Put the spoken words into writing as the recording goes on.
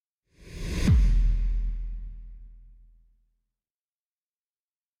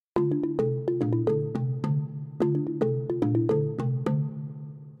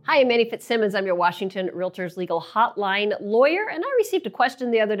Hi, I'm Manny Fitzsimmons. I'm your Washington REALTORS legal hotline lawyer, and I received a question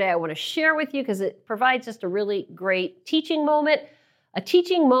the other day I want to share with you because it provides just a really great teaching moment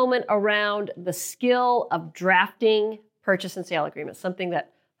around the skill of drafting purchase and sale agreements, something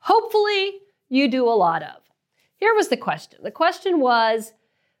that hopefully you do a lot of. Here was the question. The question was,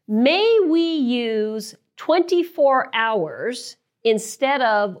 may we use 24 hours instead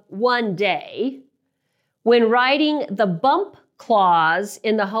of 1 day when writing the bump clause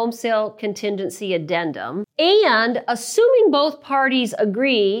in the Home Sale Contingency Addendum, and assuming both parties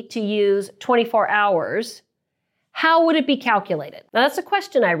agree to use 24 hours, how would it be calculated? Now, that's a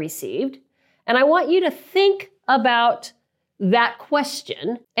question I received, and I want you to think about that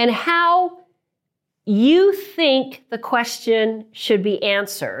question and how you think the question should be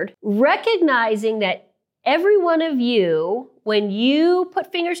answered, recognizing that every one of you, when you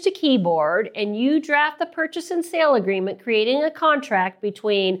put fingers to keyboard and you draft the purchase and sale agreement, creating a contract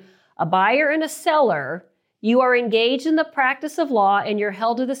between a buyer and a seller, you are engaged in the practice of law and you're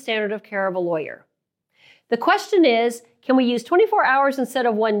held to the standard of care of a lawyer. The question is, can we use 24 hours instead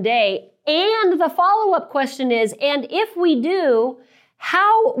of 1 day? And the follow-up question is, and if we do,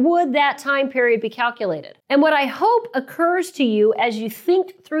 how would that time period be calculated? And what I hope occurs to you as you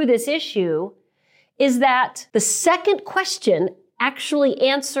think through this issue is that the second question actually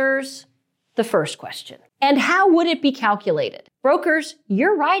answers the first question. And how would it be calculated? Brokers,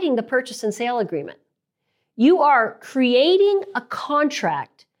 you're writing the purchase and sale agreement. You are creating a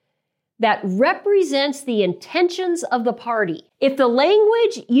contract that represents the intentions of the party. If the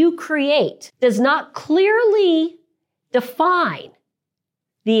language you create does not clearly define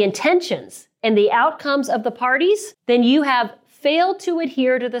the intentions and the outcomes of the parties, then you have failed to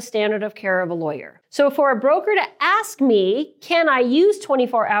adhere to the standard of care of a lawyer. So for a broker to ask me, can I use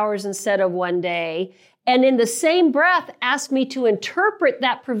 24 hours instead of 1 day, and in the same breath ask me to interpret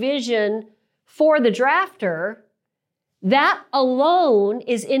that provision for the drafter, that alone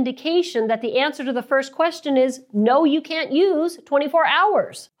is indication that the answer to the first question is no, you can't use 24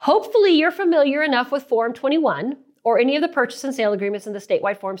 hours. Hopefully you're familiar enough with Form 21 or any of the purchase and sale agreements in the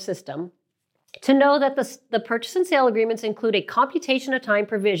statewide form system to know that the purchase and sale agreements include a computation of time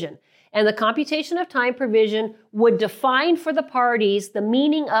provision. And the computation of time provision would define for the parties the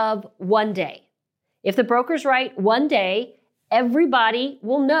meaning of 1 day. If the brokers write 1 day, everybody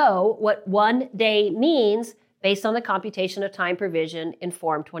will know what 1 day means based on the computation of time provision in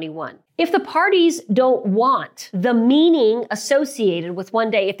Form 21. If the parties don't want the meaning associated with 1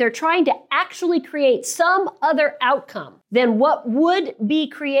 day, if they're trying to actually create some other outcome than what would be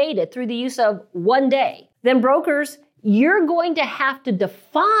created through the use of 1 day, then brokers, you're going to have to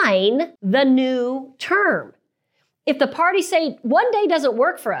define the new term. If the parties say 1 day doesn't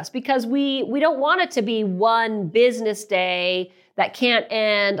work for us because we don't want it to be 1 business day that can't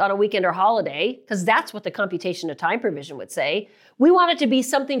end on a weekend or holiday, because that's what the computation of time provision would say. We want it to be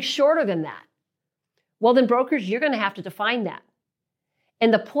something shorter than that. Well, then brokers, you're going to have to define that.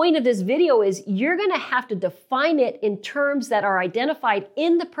 And the point of this video is you're going to have to define it in terms that are identified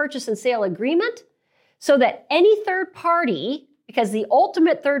in the purchase and sale agreement so that any third party, because the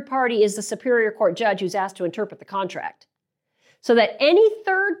ultimate third party is the Superior Court judge who's asked to interpret the contract, so that any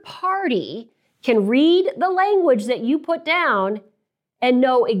third party can read the language that you put down and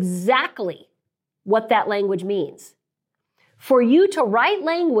know exactly what that language means. For you to write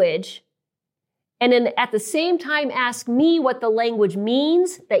language and then at the same time ask me what the language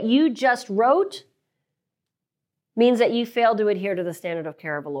means that you just wrote means that you failed to adhere to the standard of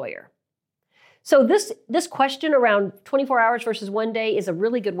care of a lawyer. So this question around 24 hours versus 1 day is a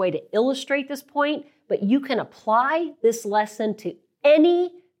really good way to illustrate this point, but you can apply this lesson to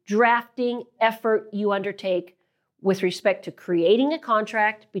any drafting effort you undertake with respect to creating a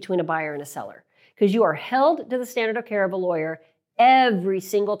contract between a buyer and a seller, because you are held to the standard of care of a lawyer every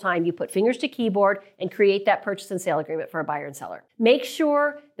single time you put fingers to keyboard and create that purchase and sale agreement for a buyer and seller. Make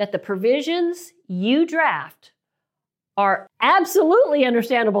sure that the provisions you draft are absolutely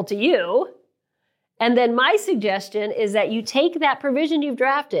understandable to you. And then my suggestion is that you take that provision you've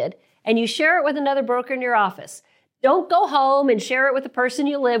drafted and you share it with another broker in your office. Don't go home and share it with the person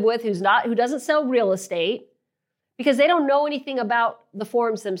you live with who doesn't sell real estate, because they don't know anything about the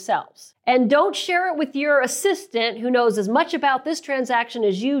forms themselves. And don't share it with your assistant who knows as much about this transaction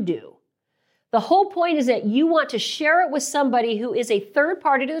as you do. The whole point is that you want to share it with somebody who is a third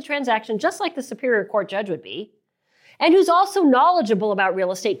party to the transaction, just like the Superior Court judge would be, and who's also knowledgeable about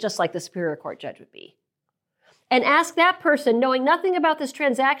real estate, just like the Superior Court judge would be. And ask that person, knowing nothing about this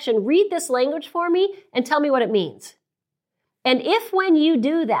transaction, read this language for me and tell me what it means. And if when you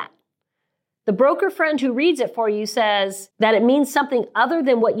do that, the the broker friend who reads it for you says that it means something other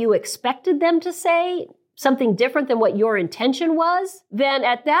than what you expected them to say, something different than what your intention was, then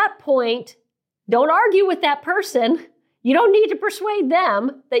at that point, don't argue with that person. You don't need to persuade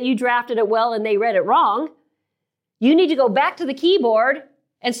them that you drafted it well and they read it wrong. You need to go back to the keyboard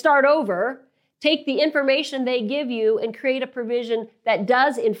and start over, take the information they give you and create a provision that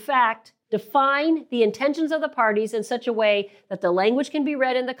does, in fact, define the intentions of the parties in such a way that the language can be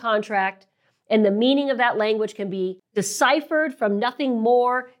read in the contract and the meaning of that language can be deciphered from nothing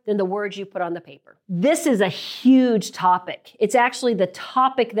more than the words you put on the paper. This is a huge topic. It's actually the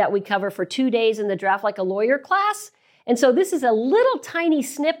topic that we cover for 2 days in the Draft Like a Lawyer class. And so this is a little tiny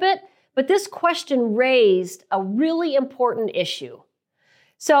snippet, but this question raised a really important issue.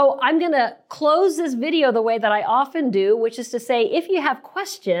 So I'm going to close this video the way that I often do, which is to say, if you have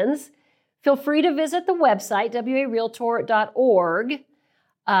questions, feel free to visit the website, warealtor.org,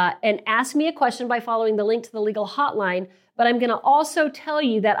 and ask me a question by following the link to the legal hotline. But I'm going to also tell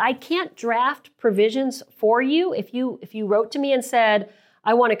you that I can't draft provisions for you. If you wrote to me and said,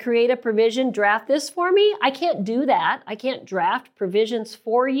 I want to create a provision, draft this for me, I can't do that. I can't draft provisions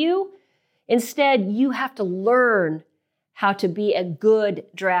for you. Instead, you have to learn how to be a good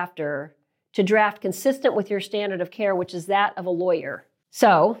drafter, to draft consistent with your standard of care, which is that of a lawyer.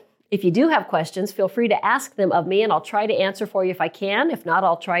 So if you do have questions, feel free to ask them of me, and I'll try to answer for you if I can. If not,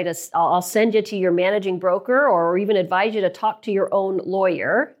 I'll send you to your managing broker or even advise you to talk to your own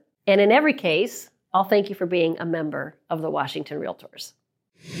lawyer. And in every case, I'll thank you for being a member of the Washington REALTORS.